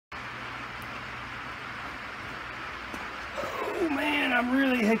I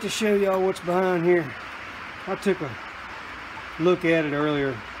really hate to show y'all what's behind here. I took a look at it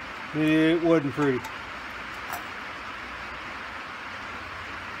earlier. It wasn't pretty.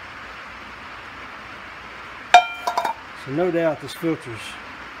 So no doubt this filter's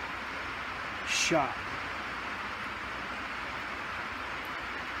shot.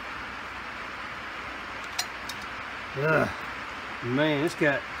 Ugh, man, it's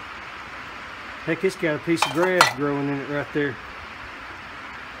got a piece of grass growing in it right there.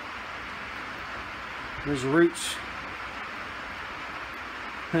 There's the roots.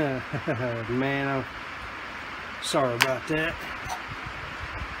 Man, I'm sorry about that.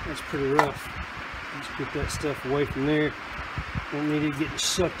 That's pretty rough. Let's get that stuff away from there. Don't need it getting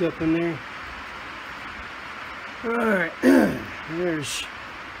sucked up in there. Alright, there's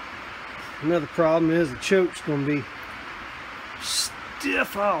another problem is the choke's going to be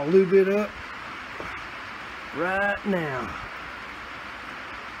stiff. I'll lube it up right now.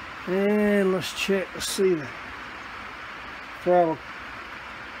 And let's check to see the throttle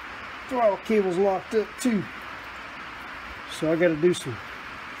cable's locked up too. So I got to do some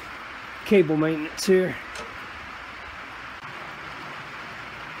cable maintenance here.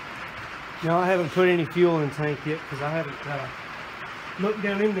 Now I haven't put any fuel in the tank yet because I haven't looked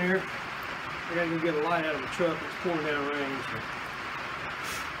down in there. I gotta go get a light out of the truck. It's pouring down rain. So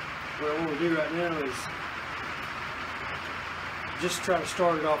what I want to do right now is just try to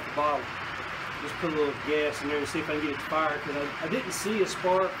start it off the bottom. Just put a little gas in there and see if I can get it to fire, because I didn't see a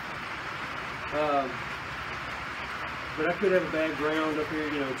spark. But I could have a bad ground up here,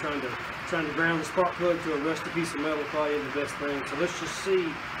 you know, trying to ground the spark plug to a rusty piece of metal probably isn't the best thing. So let's just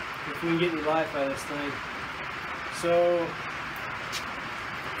see if we can get any life out of this thing. So,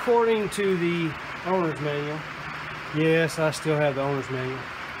 according to the owner's manual, yes, I still have the owner's manual,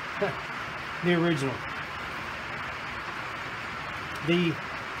 the original. The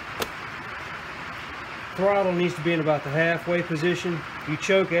throttle needs to be in about the halfway position. You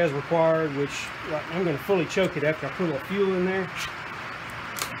choke as required, which I'm going to fully choke it after I put a little fuel in there.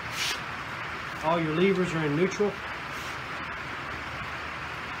 All your levers are in neutral.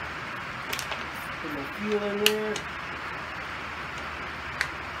 Put a little fuel in there.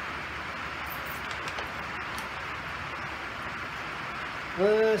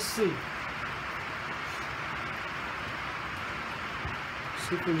 Let's see.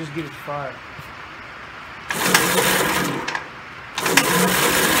 See if we can just get it fired.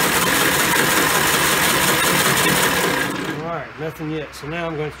 Alright, nothing yet. So now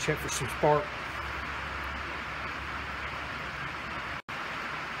I'm going to check for some spark.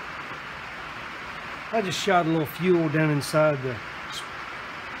 I just shot a little fuel down inside the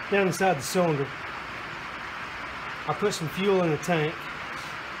cylinder. I put some fuel in the tank.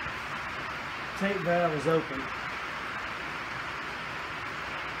 Tank valve is open.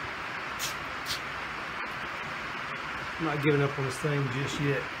 I'm not giving up on this thing just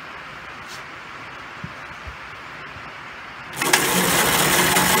yet.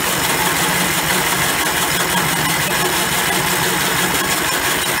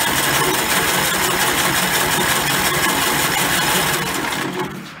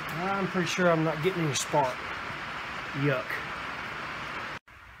 I'm pretty sure I'm not getting any spark. Yuck.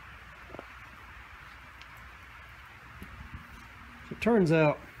 So it turns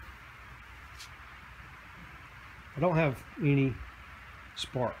out I don't have any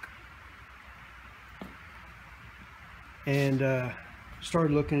spark. And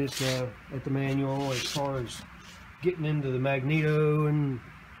started looking at the manual as far as getting into the magneto and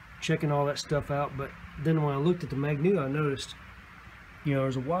checking all that stuff out. But then when I looked at the magneto, I noticed, you know,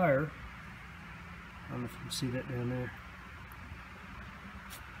 there's a wire. I don't know if you can see that down there.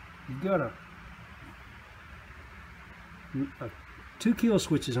 You've got two kill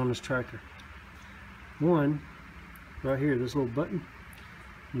switches on this tractor. One right here, this little button.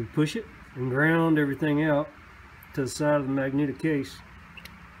 You push it and ground everything out to the side of the magnetic case,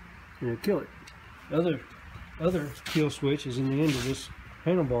 and it'll kill it. Other kill switch is in the end of this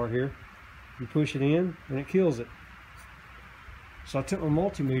handlebar here. You push it in and it kills it. So I took my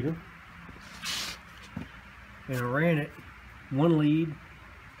multimeter and I ran it one lead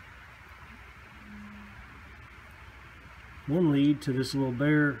to this little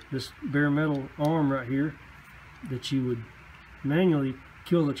bare metal arm right here that you would manually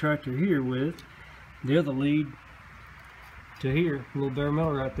kill the tractor here with. The other lead to here, a little bare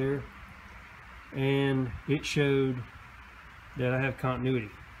metal right there, and it showed that I have continuity.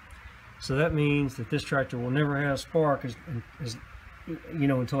 So that means that this tractor will never have spark, as you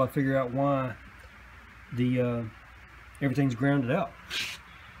know, until I figure out why the everything's grounded out.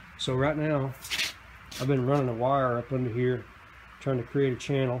 So right now I've been running a wire up under here trying to create a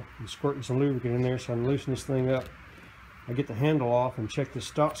channel and squirting some lubricant in there so I can loosen this thing up. I get the handle off and check this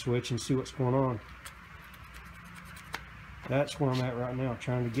stop switch and see what's going on. That's where I'm at right now,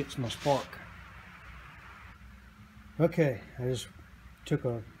 trying to get my spark. Okay, I just took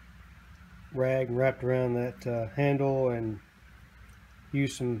a rag and wrapped around that handle and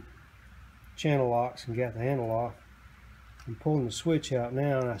used some channel locks and got the handle off. I'm pulling the switch out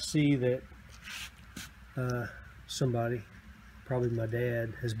now, and I see that somebody, probably my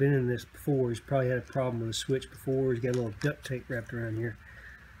dad, has been in this before. He's probably had a problem with the switch before. He's got a little duct tape wrapped around here.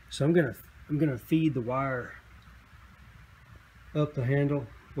 So I'm gonna feed the wire up the handle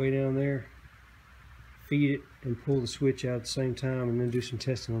way down there, feed it, and pull the switch out at the same time, and then do some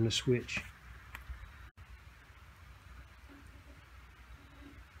testing on the switch.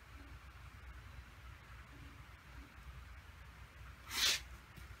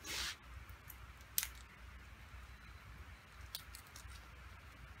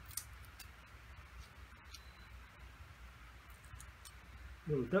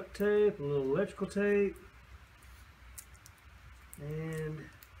 A little duct tape, a little electrical tape, and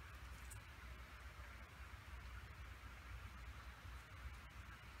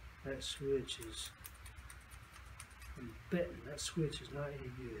that switch is, I'm betting that switch is not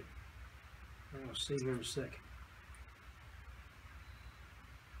any good. I'll see here in a second.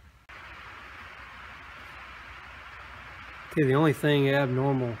 Okay, the only thing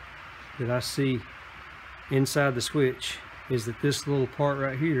abnormal that I see inside the switch is that this little part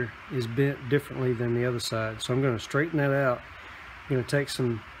right here is bent differently than the other side. So I'm going to straighten that out. I'm going to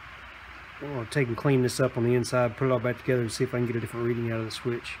take and clean this up on the inside, put it all back together, and see if I can get a different reading out of the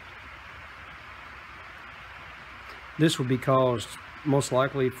switch. This will be caused most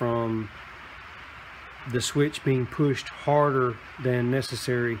likely from the switch being pushed harder than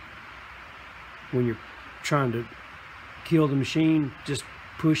necessary when you're trying to kill the machine. Just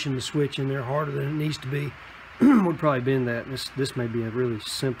pushing the switch in there harder than it needs to be would probably bend that. This may be a really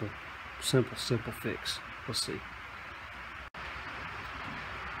simple fix. We'll see.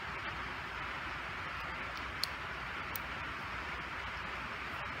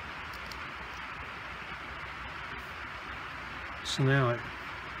 So now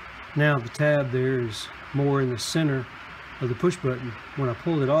the tab there is more in the center of the push button. When I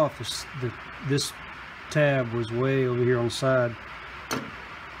pulled it off, this tab was way over here on the side.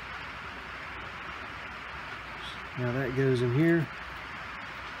 Now that goes in here.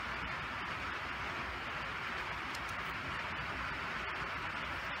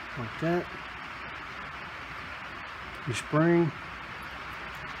 Like that. Your spring.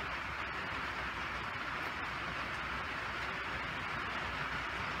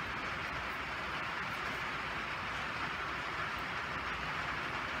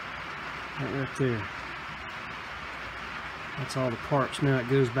 Right there. That's all the parts. Now it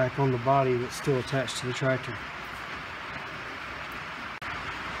goes back on the body that's still attached to the tractor.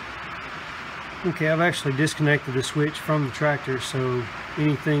 Okay, I've actually disconnected the switch from the tractor, so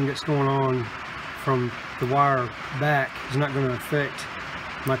anything that's going on from the wire back is not going to affect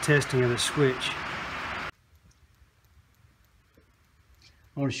my testing of the switch.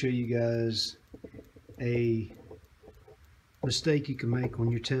 I want to show you guys a mistake you can make when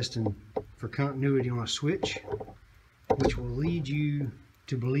you're testing for continuity on a switch, which will lead you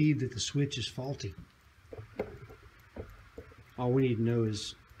to believe that the switch is faulty. All we need to know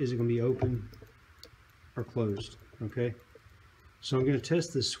is it going to be open or closed? Okay, so I'm going to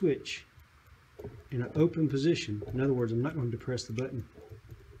test this switch in an open position. In other words, I'm not going to depress the button.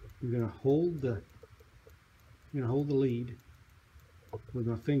 I'm going to hold the lead with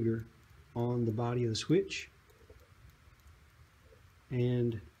my finger on the body of the switch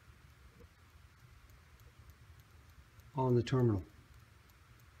and on the terminal.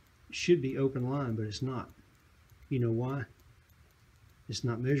 It should be open line, but it's not. You know why? It's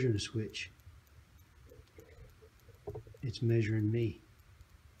not measuring the switch. It's measuring me.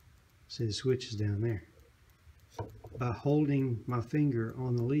 See, the switch is down there. By holding my finger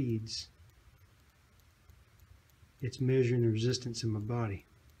on the leads, it's measuring the resistance in my body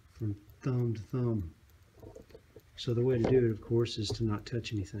from thumb to thumb. So the way to do it, of course, is to not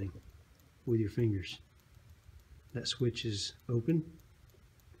touch anything with your fingers. That switch is open.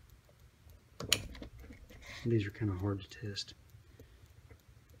 These are kind of hard to test.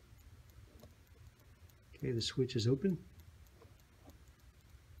 Okay, the switch is open.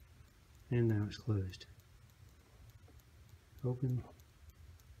 And now it's closed. Open,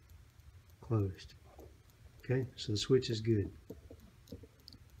 closed. Okay, so the switch is good.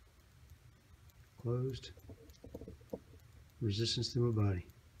 Closed. Resistance to my body.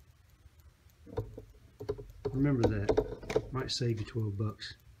 Remember that. Might save you 12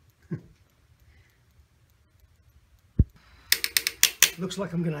 bucks. Looks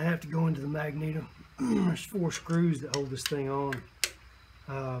like I'm going to have to go into the magneto. There's 4 screws that hold this thing on.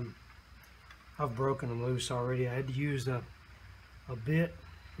 I've broken them loose already. I had to use a bit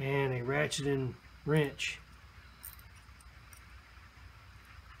and a ratcheting wrench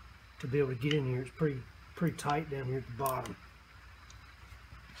to be able to get in here. It's pretty tight down here at the bottom.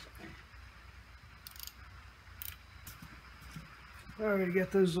 Alright,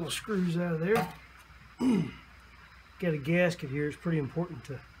 got those little screws out of there. Got a gasket here. It's pretty important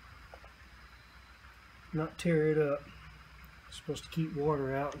to not tear it up. It's supposed to keep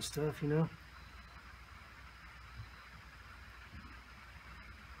water out and stuff, you know.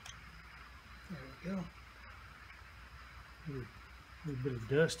 There we go. A little bit of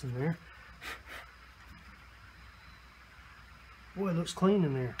dust in there. Boy, it looks clean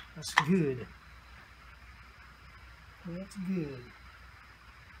in there. That's good. That's good.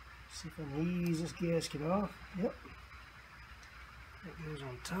 See if I can ease this gasket off. Yep. That goes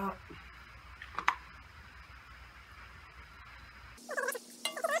on top.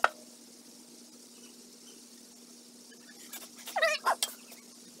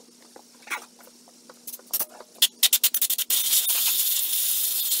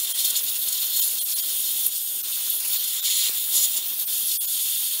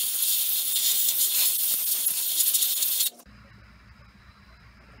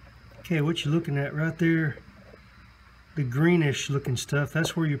 Okay, what you're looking at right there, the greenish looking stuff,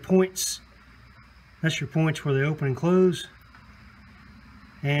 that's where your points, that's your points where they open and close.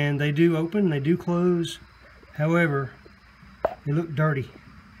 And they do open, they do close. However, they look dirty.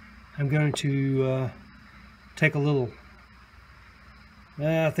 I'm going to take a little,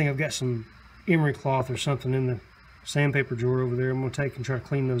 I think I've got some emery cloth or something in the sandpaper drawer over there. I'm going to take and try to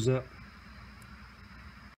clean those up.